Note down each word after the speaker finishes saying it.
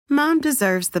Mom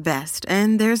deserves the best,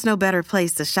 and there's no better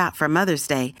place to shop for Mother's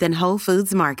Day than Whole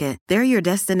Foods Market. They're your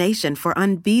destination for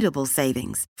unbeatable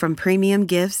savings, from premium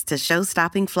gifts to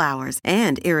show-stopping flowers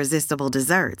and irresistible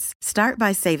desserts. Start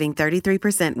by saving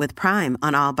 33% with Prime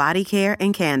on all body care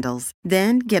and candles.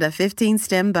 Then get a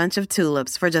 15-stem bunch of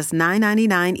tulips for just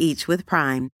 $9.99 each with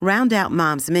Prime. Round out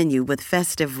Mom's menu with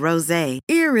festive rosé,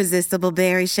 irresistible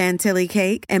berry chantilly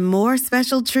cake, and more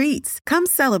special treats. Come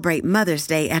celebrate Mother's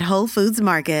Day at Whole Foods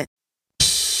Market.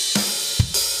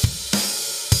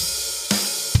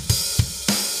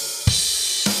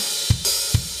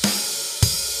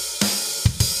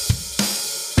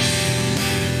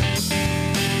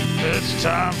 It's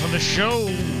time for the show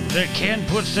that Ken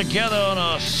puts together on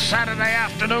a Saturday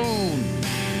afternoon.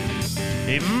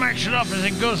 He makes it up as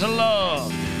he goes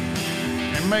along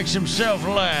and makes himself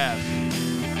laugh.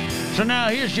 So now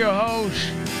here's your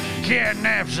host, Ken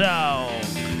Napzok.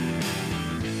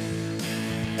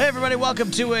 Hey everybody,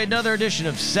 welcome to another edition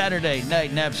of Saturday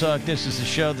Night Napzok. This is the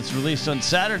show that's released on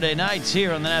Saturday nights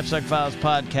here on the Napzok Files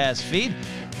podcast feed.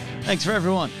 Thanks for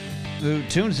everyone who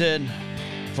tunes in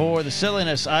for the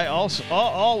silliness. I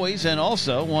always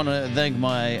want to thank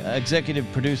my executive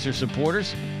producer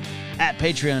supporters at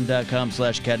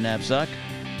patreon.com/catnapzok.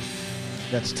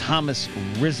 That's Thomas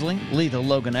Risling, Lethal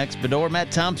Logan X, Bedore,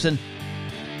 Matt Thompson,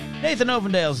 Nathan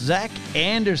Ovendale, Zach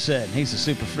Anderson, he's a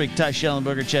super freak, Ty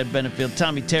Schellenberger, Chad Benefield,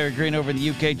 Tommy Terry Green over in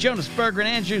the UK, Jonas Berger and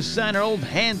Andrew Steiner, Old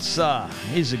Handsaw,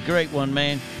 he's a great one,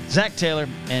 man, Zach Taylor,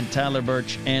 and Tyler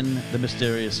Birch, and the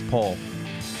mysterious Paul.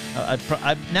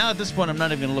 Now at this point, I'm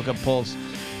not even going to look up Paul's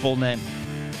full name.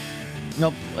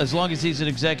 Nope, as long as he's an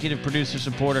executive producer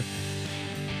supporter,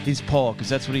 he's Paul, because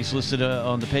that's what he's listed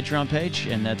on the Patreon page,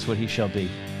 and that's what he shall be.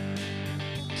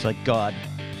 It's like God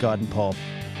and Paul.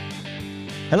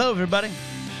 Hello, everybody.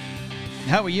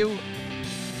 How are you?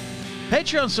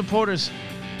 Patreon supporters,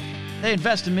 they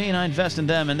invest in me and I invest in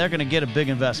them, and they're going to get a big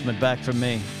investment back from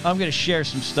me. I'm going to share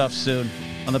some stuff soon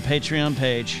on the Patreon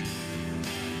page.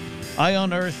 I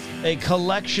unearthed a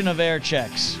collection of air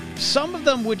checks, some of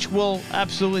them which will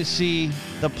absolutely see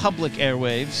the public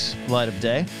airwaves light of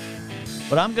day,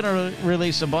 but I'm going to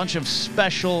release a bunch of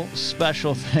special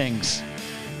things.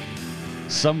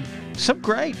 Some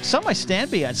great, some I stand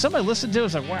behind, some I listen to.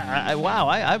 It's like, wow,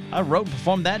 I wrote and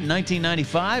performed that in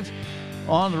 1995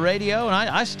 on the radio, and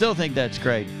I still think that's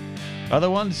great. Other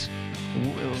ones,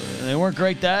 they weren't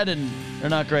great then, and they're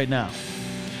not great now.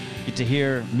 Get to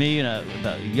hear me in a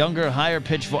younger,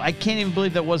 higher-pitched voice. I can't even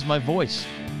believe that was my voice.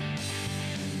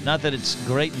 Not that it's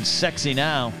great and sexy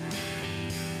now.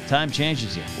 Time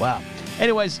changes you. Wow.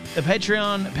 Anyways, the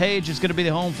Patreon page is going to be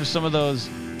the home for some of those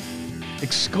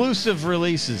exclusive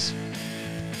releases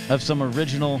of some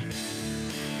original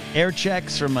air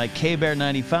checks from my K-Bear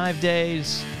 95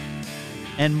 days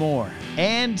and more.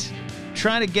 And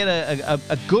trying to get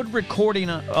a good recording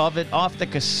of it off the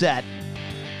cassette.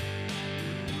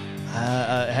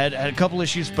 Had a couple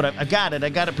issues, but I got it. I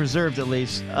got it preserved at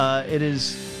least. It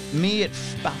is me at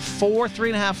about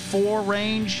 3.5, 4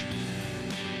 range.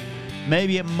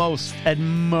 Maybe at most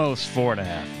 4.5.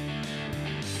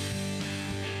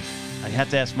 I have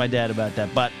to ask my dad about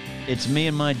that, but it's me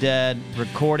and my dad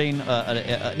recording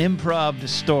an improv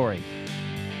story.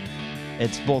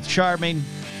 It's both charming,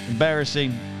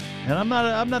 embarrassing, and I'm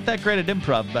not that great at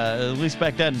improv. At least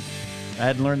back then, I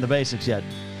hadn't learned the basics yet.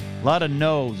 A lot of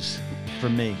no's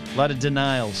from me, a lot of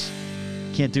denials.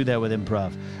 Can't do that with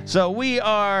improv. So we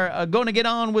are going to get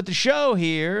on with the show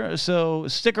here, so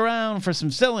stick around for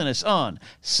some silliness on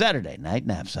Saturday Night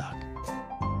Napzok.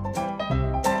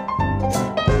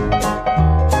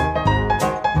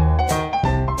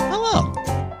 Hello.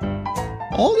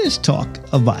 All this talk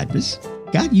of virus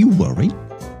got you worried?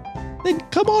 Then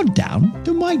come on down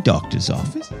to my doctor's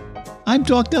office. I'm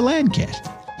Dr.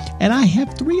 Lancaster, and I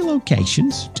have 3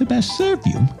 locations to best serve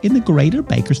you in the greater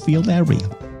Bakersfield area.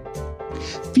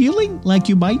 Feeling like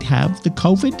you might have the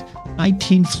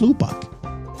COVID-19 flu bug?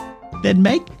 Then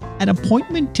make an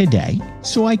appointment today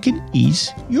so I can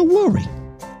ease your worry.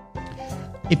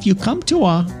 If you come to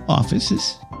our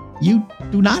offices, you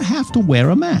do not have to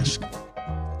wear a mask.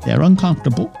 They're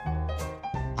uncomfortable.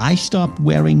 I stopped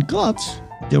wearing gloves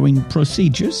during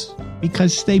procedures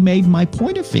because they made my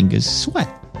pointer fingers sweat.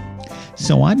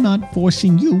 So I'm not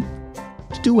forcing you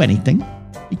to do anything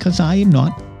because I am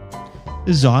not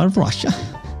the Tsar of Russia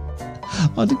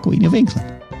or the Queen of England.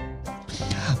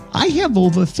 I have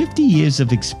over 50 years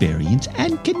of experience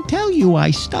and can tell you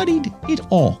I studied it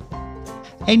all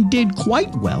and did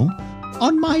quite well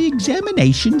on my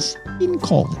examinations in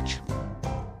college.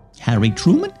 Harry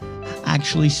Truman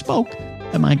actually spoke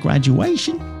at my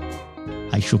graduation.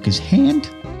 I shook his hand.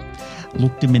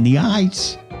 looked him in the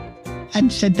eyes,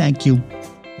 and said thank you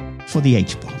for the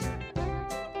H-bomb.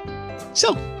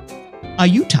 So, are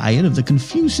you tired of the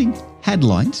confusing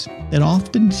headlines that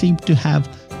often seem to have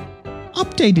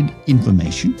updated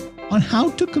information on how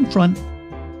to confront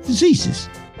diseases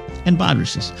and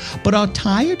viruses, but are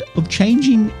tired of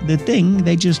changing the thing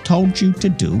they just told you to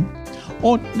do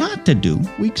or not to do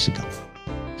weeks ago?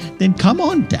 Then come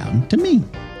on down to me,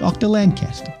 Dr.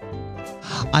 Lancaster.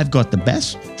 I've got the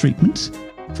best treatments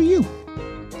for you.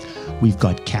 We've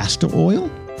got castor oil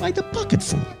by the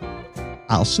bucketful.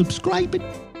 I'll subscribe it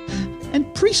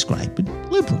and prescribe it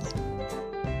liberally.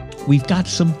 We've got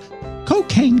some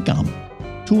cocaine gum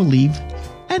to relieve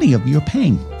any of your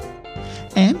pain.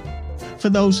 And for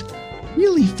those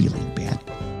really feeling bad,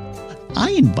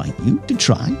 I invite you to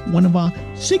try one of our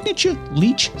signature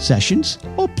leech sessions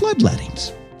or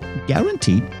bloodlettings,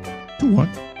 guaranteed to work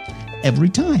every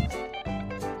time.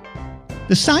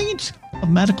 The science of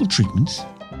medical treatments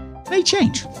may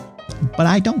change, but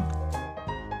I don't.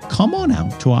 Come on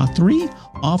out to our 3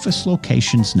 office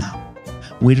locations now.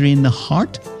 We're in the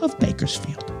heart of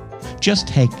Bakersfield. Just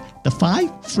take the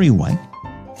 5 freeway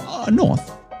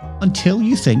north until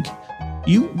you think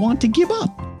you want to give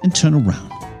up and turn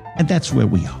around. And that's where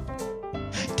we are.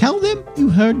 Tell them you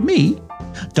heard me,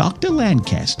 Dr.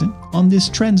 Lancaster, on this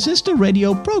transistor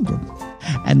radio program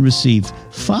and receive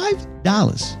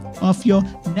 $5 off your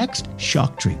next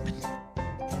shock treatment.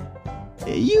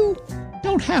 You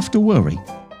don't have to worry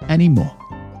anymore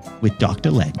with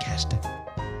Dr. Lancaster.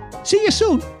 See you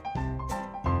soon.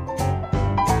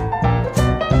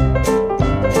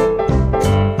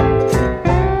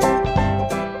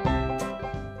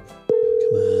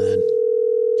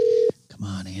 Come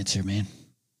on, answer, man.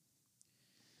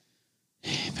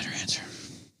 You better answer.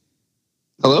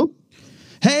 Hello?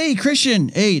 Hey, Christian.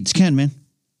 Hey, it's Ken, man.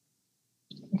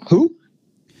 Who?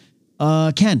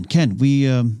 Ken.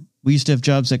 We used to have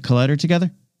jobs at Collider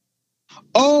together.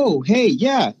 Oh, hey,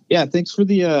 yeah. Thanks for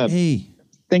the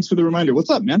Thanks for the reminder. What's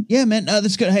up, man? Yeah, man.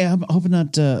 That's good. Hey, I'm hoping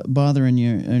not bothering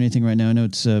you or anything right now. I know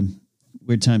it's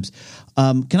weird times.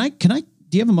 Can I? Do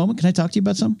you have a moment? Can I talk to you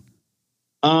about something?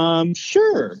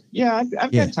 Sure. Yeah,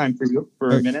 I've got time for you for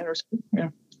a minute or so. Yeah.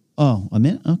 Oh, a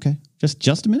minute? Okay.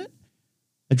 Just a minute?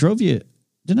 Didn't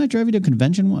I drive you to a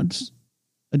convention once?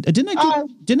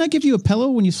 Didn't I give you a pillow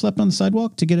when you slept on the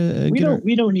sidewalk to get a?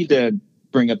 We don't need to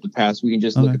bring up the past. We can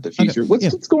just look at the future. Okay.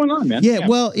 What's going on, man? Yeah,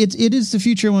 well, it is the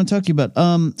future I want to talk to you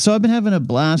about. So I've been having a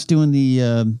blast doing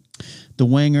the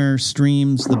Wanger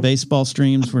streams, the baseball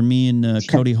streams, where me and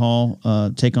Cody Hall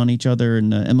take on each other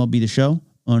and MLB The Show.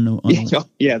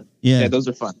 Yeah, those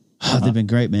are fun. They've been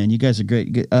great, man. You guys are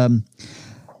great.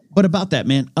 But about that,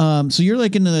 man. So you're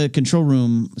like in the control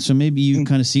room, so maybe you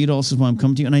kind of see it all. This is why I'm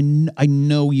coming to you, and I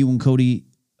know you and Cody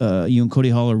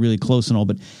Hall are really close and all,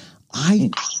 but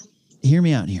hear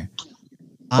me out here.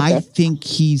 Okay. I think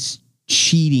he's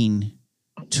cheating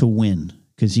to win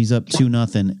because he's up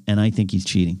 2-0, and I think he's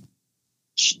cheating.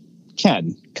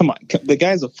 Ken, come on, the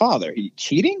guy's a father. He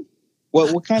cheating?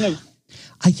 What kind of?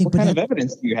 What kind of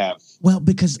evidence do you have? Well,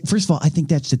 because first of all, I think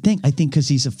that's the thing. I think because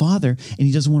he's a father and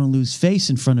he doesn't want to lose face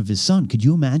in front of his son. Could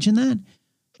you imagine that?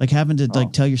 Like having to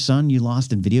tell your son you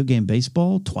lost in video game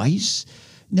baseball twice?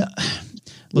 No.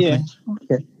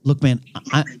 Look, man,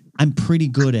 I'm pretty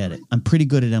good at it. I'm pretty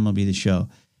good at MLB The Show.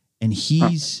 And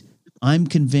I'm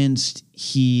convinced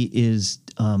he is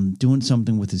doing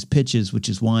something with his pitches, which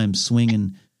is why I'm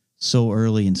swinging so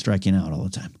early and striking out all the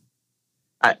time.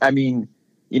 I mean,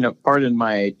 pardon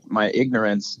my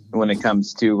ignorance when it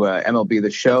comes to MLB The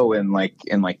Show and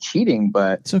cheating,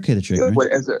 but it's okay that you're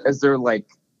ignorant.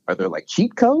 Are there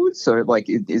cheat codes, or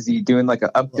is he doing an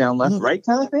up, down, left, right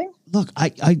kind of thing? Look,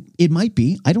 it might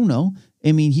be. I don't know.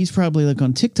 I mean, he's probably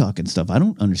on TikTok and stuff. I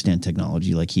don't understand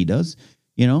technology like he does,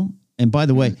 And by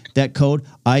the way, that code,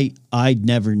 I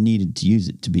never needed to use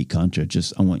it to beat Contra.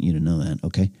 Just I want you to know that,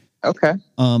 okay? Okay.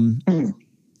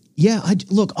 Yeah,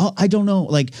 I don't know.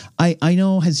 I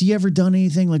know, has he ever done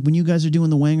anything when you guys are doing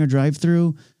the Wanger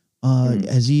drive-through?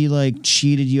 Has he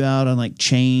cheated you out on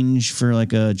change for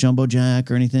a jumbo jack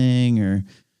or anything? Or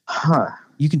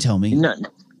you can tell me. No.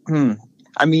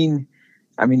 I mean,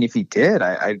 if he did,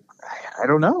 I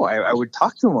don't know. I would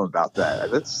talk to him about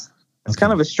that. That's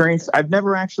kind of a strange. I've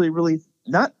never actually really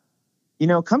not.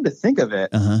 Come to think of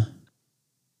it,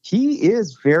 he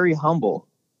is very humble,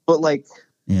 but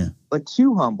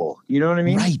too humble. You know what I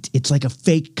mean? Right. It's like a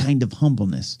fake kind of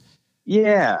humbleness.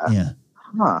 Yeah. Yeah.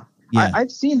 Huh. Yeah.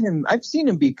 I've seen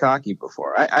him be cocky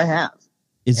before. I have.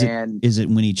 Is it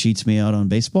when he cheats me out on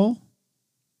baseball?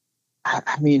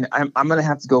 I mean, I'm going to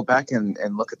have to go back and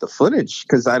look at the footage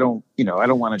because I don't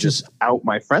want to just out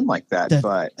my friend like that.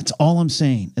 But that's all I'm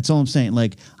saying. That's all I'm saying.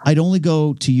 Like, I'd only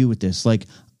go to you with this. Like,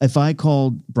 if I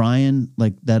called Brian,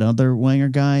 like that other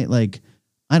Wanger guy, like,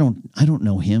 I don't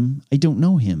know him. I don't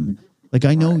know him. Like,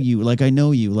 I know you. Like, I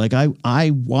know you. Like,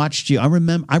 I watched you. I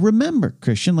remember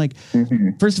Christian. Like,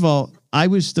 first of all, I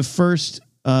was the first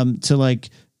to like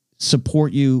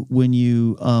support you when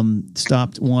you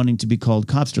stopped wanting to be called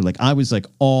Copster. Like, I was like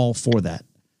all for that.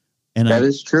 And that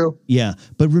is true. Yeah.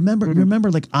 But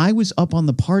remember, like, I was up on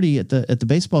the party at the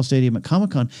baseball stadium at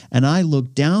Comic-Con, and I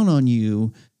looked down on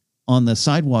you on the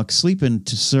sidewalk sleeping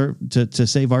to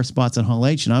save our spots at Hall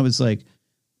H. And I was like,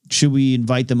 should we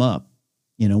invite them up?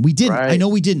 You know, we didn't. Right. I know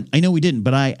we didn't,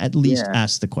 but I at least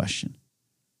asked the question.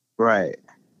 Right.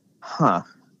 Huh.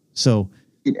 So,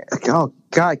 oh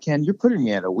God, Ken, you're putting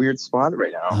me at a weird spot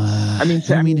right now. I mean,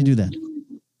 I mean to do that.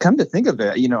 Come to think of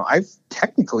it, you know, I've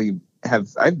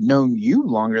known you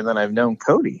longer than I've known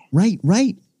Cody. Right.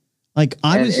 Like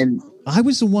I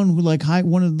was the one who like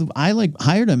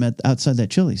hired him outside that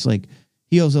Chili's. Like,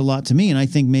 he owes a lot to me, and I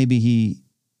think maybe he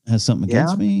has something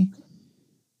against me.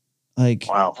 Like,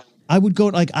 wow. I would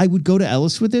go to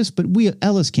Ellis with this, but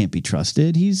Ellis can't be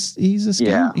trusted. He's a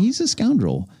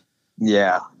scoundrel.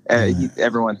 Yeah.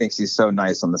 Everyone thinks he's so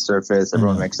nice on the surface.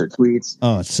 Everyone makes their tweets.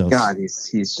 Oh, it's so God.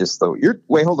 He's just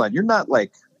wait, hold on. You're not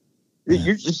like.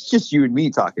 You're just you and me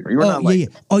talking. You're not like. Yeah.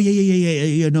 Oh,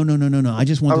 yeah. No. I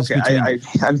just want this between.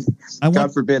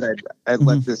 God forbid I'd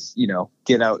let this,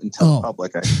 get out into the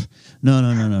public.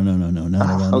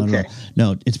 No. Okay.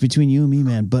 No, it's between you and me,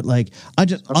 man. But like, I'm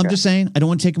just saying, I don't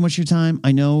want to take much of your time.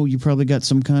 I know you probably got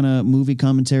some kind of movie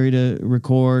commentary to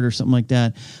record or something like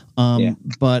that.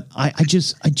 But I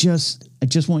just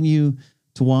want you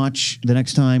to watch the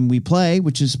next time we play,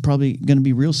 which is probably going to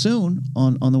be real soon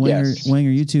on the Wanger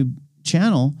YouTube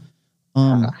channel.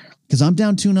 Because I'm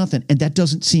down 2-0, and that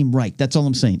doesn't seem right. That's all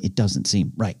I'm saying. It doesn't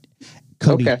seem right.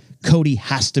 Cody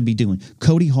has to be doing.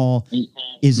 Cody Hall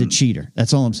is a cheater.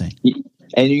 That's all I'm saying.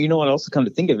 And you know what? Also, come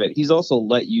to think of it, he's also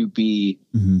let you be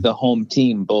the home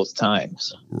team both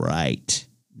times. Right.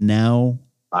 Now,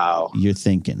 you're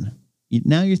thinking.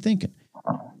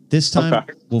 This time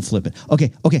we'll flip it.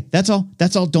 Okay. That's all.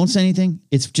 Don't say anything.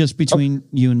 It's just between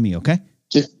you and me. Okay.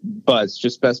 Just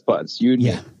best buds. You and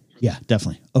me. Yeah,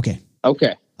 definitely. Okay.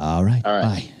 All right.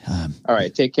 Bye. All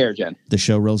right. Take care, Jen. The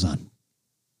show rolls on.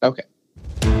 Okay.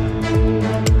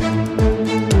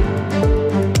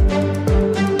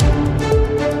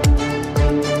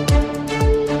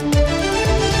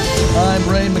 I'm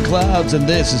Rain McLeods, and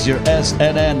this is your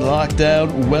SNN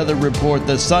Lockdown Weather Report.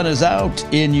 The sun is out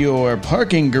in your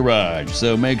parking garage,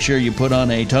 so make sure you put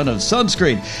on a ton of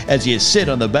sunscreen as you sit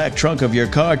on the back trunk of your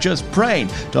car, just praying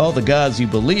to all the gods you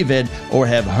believe in or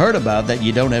have heard about that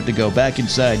you don't have to go back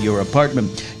inside your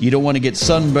apartment. You don't want to get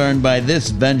sunburned by this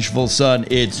vengeful sun.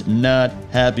 It's not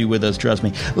happy with us, trust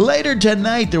me. Later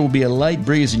tonight, there will be a light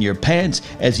breeze in your pants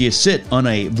as you sit on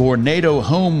a Vornado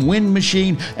home wind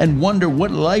machine and wonder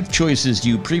what life choices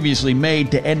you previously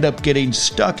made to end up getting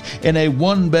stuck in a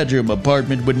one-bedroom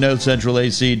apartment with no central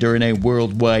AC during a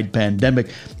worldwide pandemic.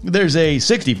 There's a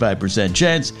 65%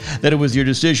 chance that it was your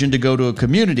decision to go to a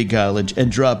community college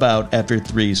and drop out after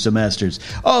 3 semesters.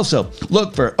 Also,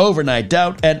 look for overnight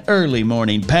doubt and early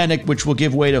morning panic, which will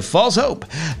give way to false hope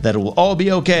that it will all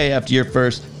be okay after your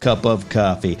first cup of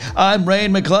coffee. I'm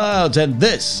Rain McLeods, and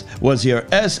this was your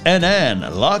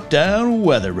SNN Lockdown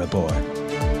Weather Report.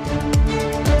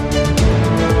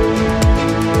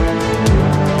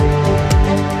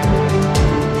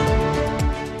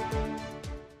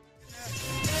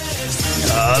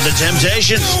 The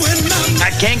Temptations. I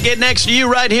Can't Get Next to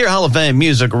You right here, Hall of Fame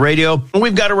Music Radio.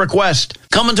 We've got a request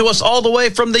coming to us all the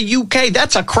way from the UK.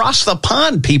 That's across the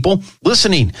pond, people.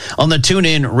 Listening on the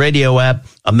TuneIn radio app,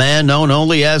 a man known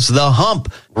only as The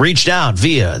Hump reached out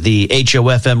via the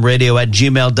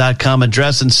hofmradio@gmail.com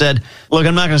address and said, look,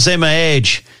 I'm not going to say my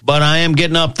age, but I am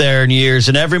getting up there in years,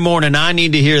 and every morning I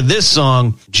need to hear this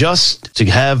song just to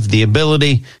have the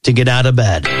ability to get out of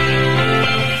bed.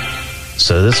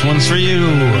 So this one's for you,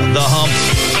 The Hump.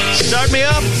 Start me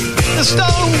up, The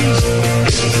Stones.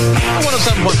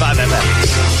 107.5 FM.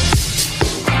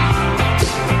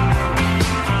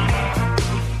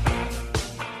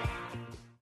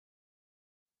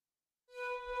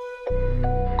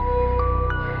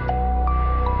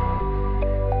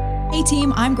 Hey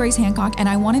team, I'm Grace Hancock, and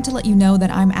I wanted to let you know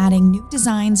that I'm adding new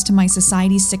designs to my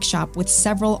Society 6 shop with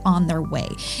several on their way.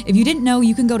 If you didn't know,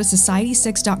 you can go to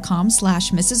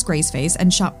society6.com/Mrs. Graceface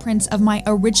and shop prints of my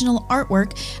original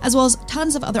artwork, as well as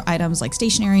tons of other items like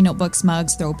stationery, notebooks,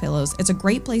 mugs, throw pillows. It's a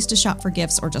great place to shop for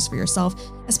gifts or just for yourself,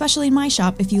 especially in my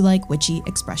shop if you like witchy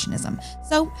expressionism.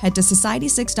 So head to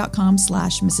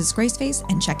society6.com/Mrs. Graceface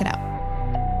and check it out.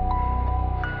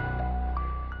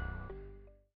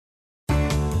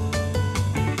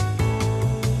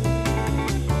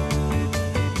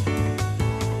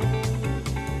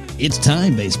 It's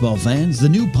time, baseball fans. The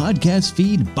new podcast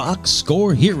feed, Box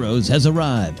Score Heroes, has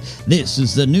arrived. This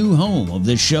is the new home of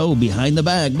the show Behind the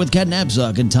Bag with Ken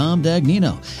Napzok and Tom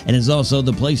Dagnino, and is also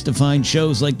the place to find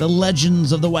shows like The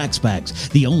Legends of the Wax Packs,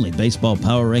 the only baseball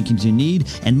power rankings you need,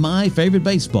 and My Favorite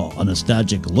Baseball, a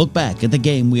nostalgic look back at the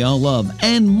game we all love,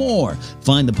 and more.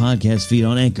 Find the podcast feed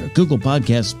on Anchor, Google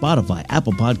Podcasts, Spotify,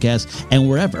 Apple Podcasts, and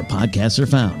wherever podcasts are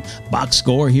found. Box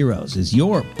Score Heroes is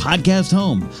your podcast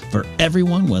home for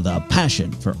everyone with a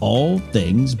passion for all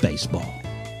things baseball.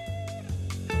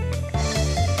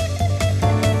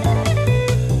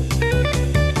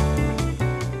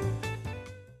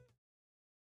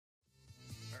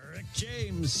 Rick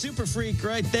James, Super Freak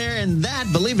right there, and that,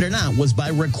 believe it or not, was by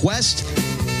request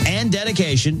and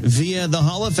dedication via the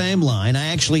Hall of Fame line. I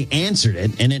actually answered it,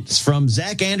 and it's from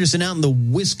Zach Anderson out in the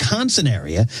Wisconsin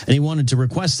area, and he wanted to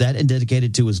request that and dedicate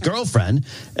it to his girlfriend.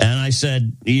 And I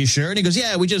said, "Are you sure?" And he goes,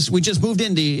 "Yeah, we just moved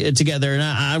in together, and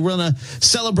I want to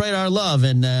celebrate our love."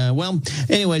 And well,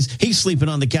 anyways, he's sleeping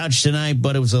on the couch tonight,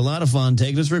 but it was a lot of fun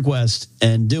taking his request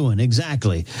and doing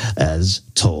exactly as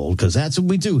told, because that's what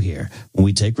we do here when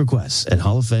we take requests at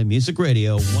Hall of Fame Music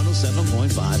Radio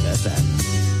 107.5 FM.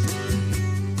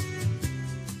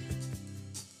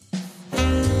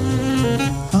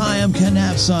 Hi, I'm Ken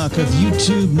Napzok of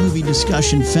YouTube movie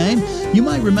discussion fame. You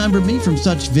might remember me from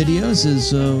such videos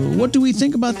as what do we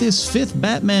think about this 5th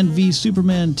Batman v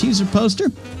Superman teaser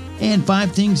poster? And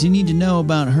 5 things you need to know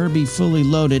about Herbie Fully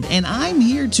Loaded. And I'm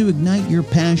here to ignite your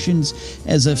passions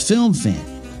as a film fan.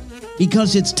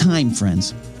 Because it's time,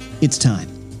 friends. It's time.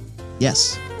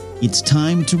 Yes, it's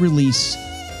time to release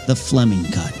the Fleming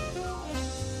Cut.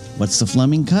 What's the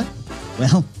Fleming Cut?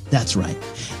 Well, that's right.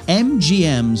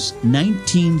 MGM's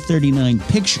 1939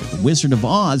 picture, The Wizard of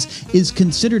Oz, is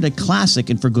considered a classic,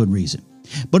 and for good reason.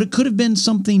 But it could have been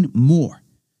something more.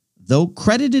 Though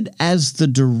credited as the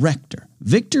director,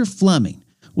 Victor Fleming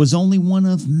was only one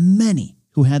of many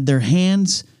who had their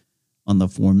hands on the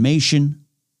formation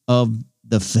of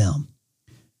the film.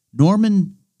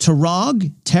 Norman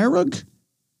Taurog?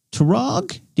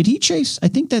 Did he chase? I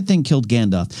think that thing killed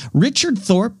Gandalf. Richard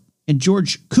Thorpe and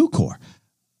George Cukor.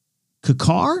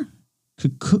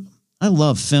 I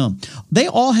love film. They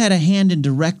all had a hand in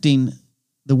directing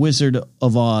The Wizard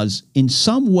of Oz in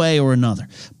some way or another.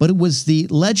 But it was the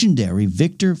legendary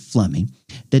Victor Fleming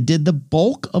that did the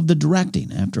bulk of the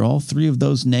directing, after all 3 of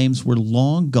those names were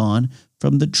long gone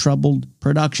from the troubled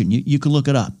production. You can look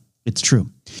it up. It's true.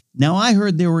 Now, I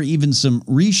heard there were even some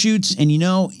reshoots, and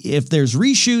if there's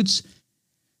reshoots,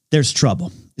 there's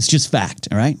trouble. It's just fact,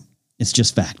 all right? It's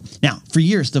just fact. Now, for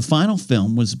years, the final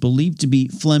film was believed to be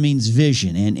Fleming's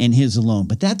vision and his alone,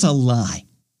 but that's a lie.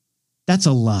 That's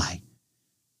a lie.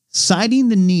 Citing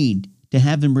the need to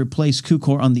have him replace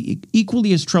Cukor on the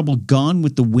equally as troubled Gone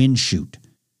with the Wind shoot,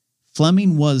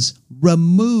 Fleming was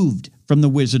removed from The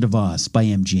Wizard of Oz by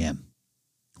MGM.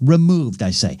 Removed,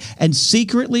 I say, and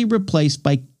secretly replaced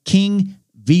by King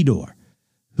Vidor,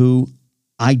 who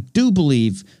I do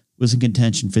believe was in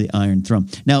contention for the Iron Throne.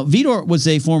 Now, Vidor was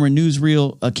a former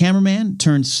newsreel cameraman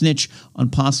turned snitch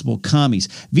on possible commies.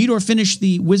 Vidor finished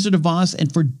The Wizard of Oz,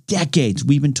 and for decades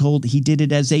we've been told he did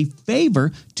it as a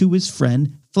favor to his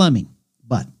friend Fleming.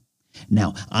 But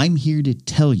now I'm here to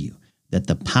tell you that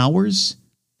the powers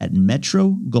at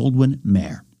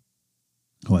Metro-Goldwyn-Mayer,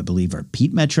 who I believe are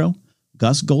Pete Metro,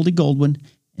 Gus Goldie Goldwyn,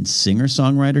 and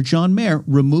singer-songwriter John Mayer,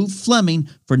 removed Fleming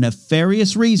for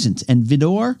nefarious reasons, and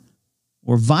Vidor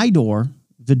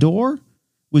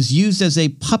was used as a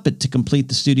puppet to complete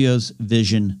the studio's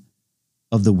vision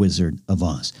of The Wizard of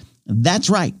Oz. That's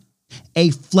right.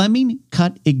 A Fleming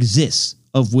cut exists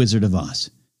of Wizard of Oz.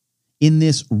 In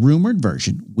this rumored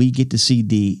version, we get to see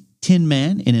the Tin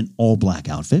Man in an all-black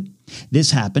outfit. This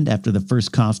happened after the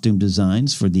first costume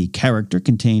designs for the character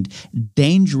contained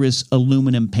dangerous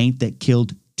aluminum paint that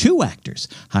killed 2 actors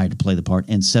hired to play the part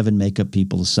and 7 makeup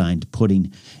people assigned to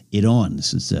putting it on.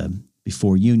 This is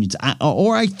before unions,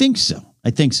 I think so.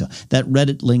 That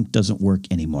Reddit link doesn't work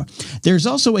anymore. There's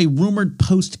also a rumored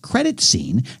post-credit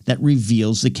scene that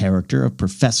reveals the character of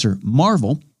Professor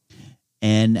Marvel,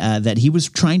 and that he was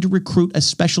trying to recruit a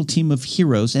special team of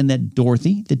heroes, and that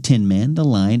Dorothy, the Tin Man, the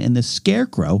Lion, and the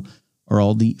Scarecrow are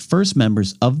all the first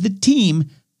members of the team,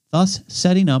 thus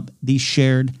setting up the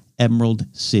shared Emerald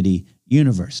City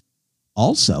universe.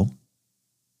 Also,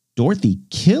 Dorothy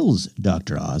kills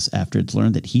Dr. Oz after it's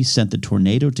learned that he sent the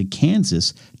tornado to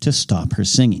Kansas to stop her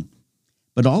singing.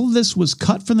 But all of this was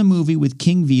cut from the movie, with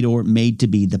King Vidor made to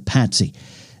be the patsy.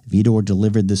 Vidor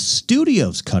delivered the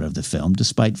studio's cut of the film,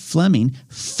 despite Fleming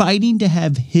fighting to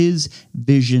have his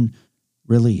vision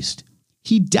released.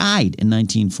 He died in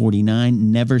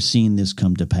 1949, never seeing this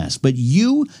come to pass. But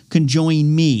you can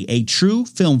join me, a true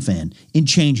film fan, in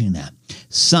changing that.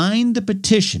 Sign the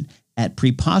petition at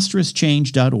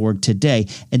preposterouschange.org today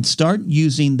and start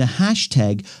using the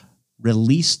hashtag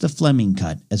Release the Fleming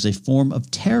Cut as a form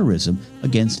of terrorism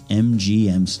against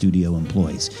MGM studio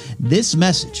employees. This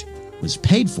message was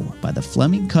paid for by the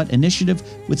Fleming Cut Initiative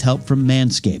with help from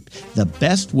Manscaped, the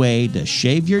best way to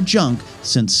shave your junk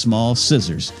since small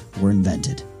scissors were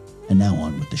invented. And now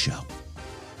on with the show.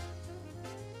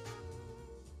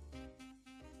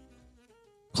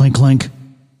 Clink, clink.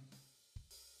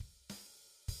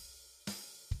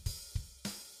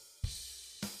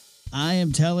 I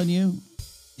am telling you,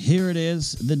 here it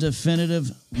is, the definitive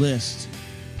list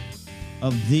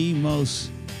of the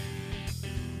most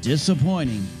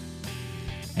disappointing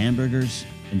hamburgers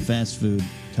and fast food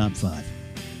top 5.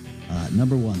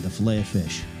 Number 1, the filet of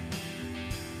fish.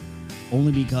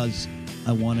 Only because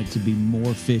I want it to be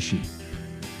more fishy.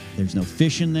 There's no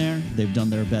fish in there. They've done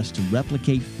their best to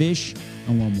replicate fish.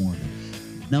 I want more of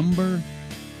it. Number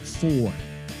 4.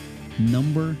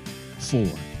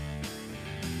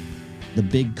 The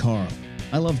Big Carl.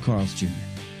 I love Carl's Jr.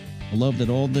 I love that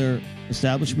all their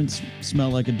establishments smell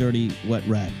like a dirty, wet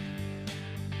rag.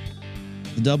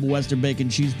 The double Western bacon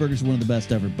cheeseburger is one of the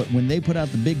best ever. But when they put out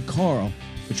the Big Carl,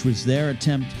 which was their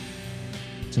attempt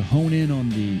to hone in on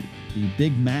the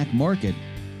Big Mac market,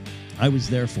 I was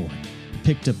there for it.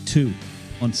 Picked up 2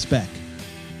 on spec,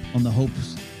 on the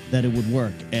hopes that it would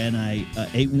work. And I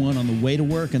ate one on the way to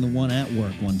work and the one at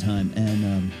work one time,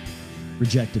 and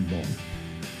rejected both.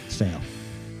 Fail.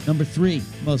 Number 3,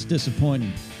 most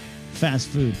disappointing fast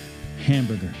food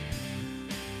hamburger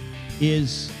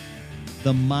is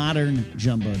the modern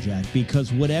Jumbo Jack,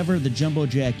 because whatever the Jumbo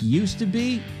Jack used to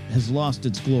be has lost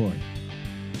its glory.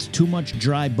 It's too much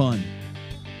dry bun.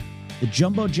 The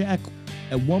Jumbo Jack,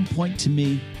 at one point to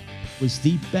me, was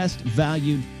the best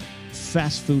valued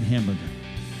fast food hamburger.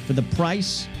 For the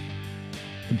price,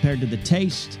 compared to the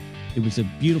taste, it was a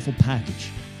beautiful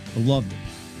package. I loved it.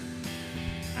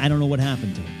 I don't know what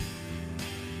happened to it.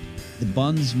 The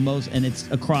buns, and it's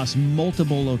across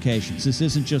multiple locations. This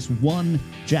isn't just one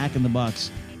Jack in the Box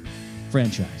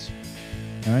franchise.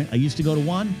 All right, I used to go to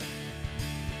one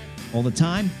all the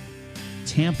time.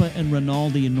 Tampa and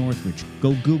Rinaldi in Northridge.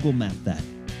 Go Google map that.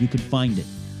 You can find it.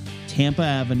 Tampa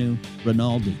Avenue,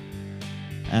 Rinaldi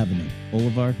Avenue,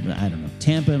 Boulevard. I don't know.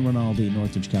 Tampa and Rinaldi in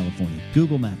Northridge, California.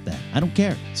 Google map that. I don't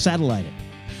care. Satellite it.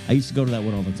 I used to go to that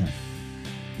one all the time.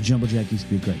 The Jumbo Jack used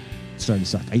to be great. It started to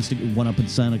suck. I used to get one up in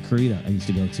Santa Clarita. I used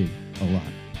to go to a lot.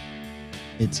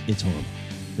 It's horrible.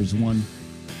 There's one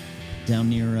down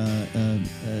near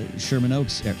Sherman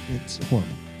Oaks. It's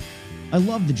horrible. I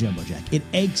love the Jumbo Jack. It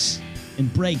aches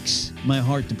and breaks my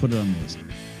heart to put it on the list,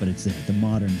 but it's there. The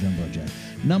modern Jumbo Jack.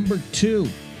 Number 2,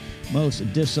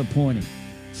 most disappointing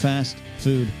fast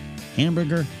food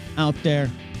hamburger out there.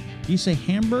 Do you say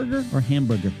hamburger or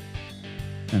hamburger?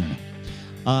 I don't know.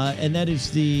 And that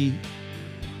is the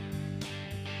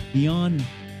Beyond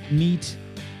Meat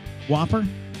Whopper.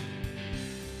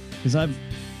 Because I've,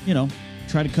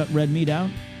 tried to cut red meat out,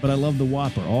 but I love the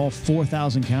Whopper. All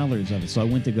 4,000 calories of it, so I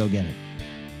went to go get it.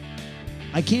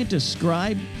 I can't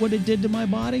describe what it did to my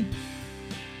body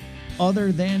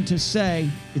other than to say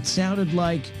it sounded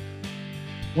like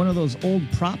one of those old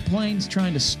prop planes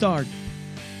trying to start,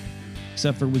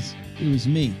 except for it was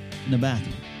me in the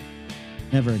bathroom.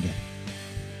 Never again.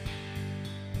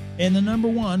 And the number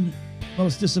 1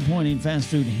 most disappointing fast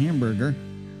food hamburger,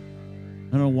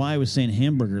 I don't know why I was saying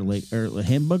hamburger,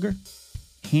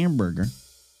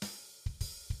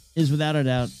 is without a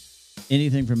doubt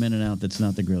anything from In-N-Out that's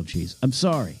not the grilled cheese. I'm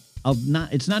sorry.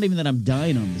 It's not even that I'm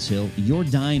dying on this hill. You're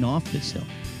dying off this hill.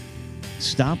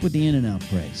 Stop with the In-N-Out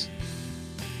praise.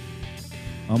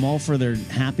 I'm all for their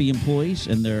happy employees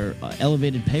and their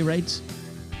elevated pay rates.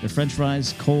 Their French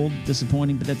fries, cold,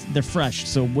 disappointing, but they're fresh.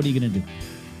 So what are you going to do?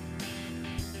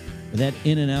 That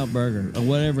In-N-Out burger, or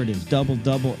whatever it is,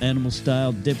 double, animal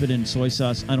style, dip it in soy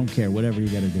sauce, I don't care, whatever you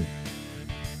got to do.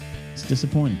 It's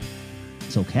disappointing.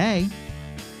 It's okay.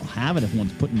 I'll have it if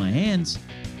one's put in my hands.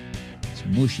 It's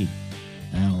mushy.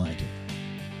 and I don't like it.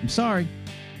 I'm sorry.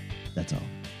 That's all.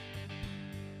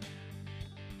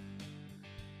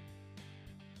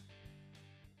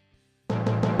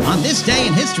 On this day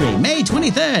in history, May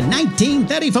 23rd,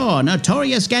 1934,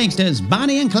 notorious gangsters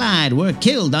Bonnie and Clyde were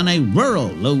killed on a rural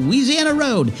Louisiana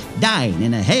road, dying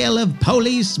in a hail of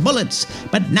police bullets,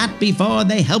 but not before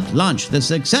they helped launch the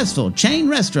successful chain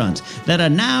restaurants that are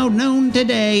now known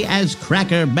today as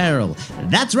Cracker Barrel.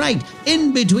 That's right,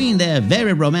 in between their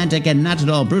very romantic and not at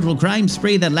all brutal crime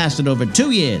spree that lasted over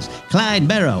 2 years, Clyde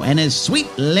Barrow and his sweet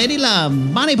lady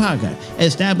love, Bonnie Parker,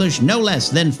 established no less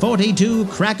than 42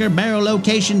 Cracker Barrel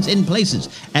locations in places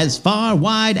as far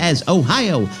wide as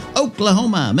Ohio,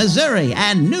 Oklahoma, Missouri,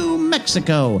 and New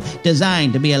Mexico,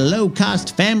 designed to be a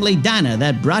low-cost family diner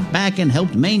that brought back and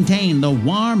helped maintain the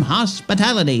warm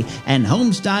hospitality and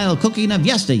home-style cooking of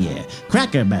yesteryear.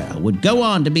 Cracker Barrel would go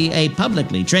on to be a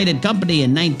publicly traded company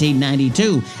in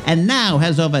 1992 and now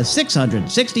has over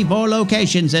 664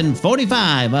 locations in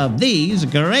 45 of these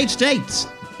great states.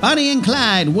 Bonnie and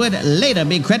Clyde would later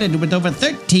be credited with over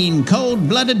 13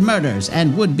 cold-blooded murders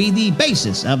and would be the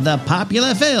basis of the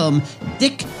popular film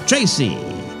Dick Tracy.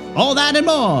 All that and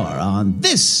more on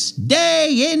this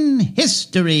day in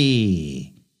history.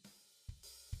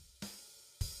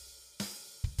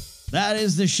 That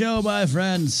is the show, my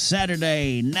friends.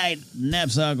 Saturday Night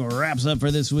Knapsack wraps up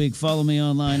for this week. Follow me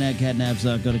online at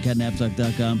CatKnapsack. Go to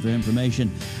CatKnapsack.com for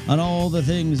information on all the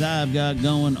things I've got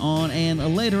going on.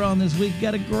 And later on this week,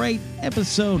 got a great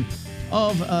episode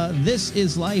of This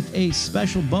Is Life, a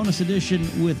special bonus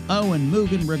edition with Owen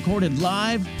Mugen, recorded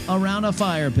live around a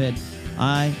fire pit.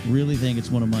 I really think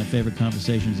it's one of my favorite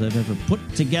conversations I've ever put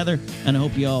together, and I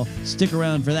hope you all stick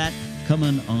around for that.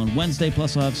 Coming on Wednesday.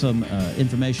 Plus, I'll have some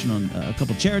information on a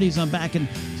couple charities I'm backing,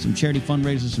 some charity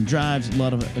fundraisers, some drives, a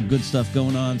lot of good stuff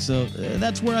going on. So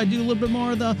that's where I do a little bit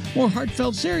more of the more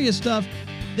heartfelt, serious stuff.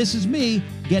 This is me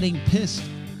getting pissed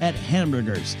at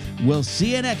hamburgers. We'll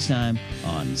see you next time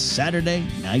on Saturday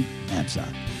Night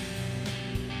Knapsack.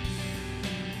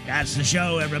 That's the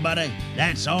show, everybody.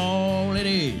 That's all it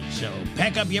is. So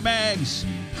pack up your bags,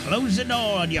 close the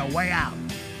door on your way out.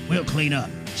 We'll clean up.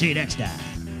 See you next time.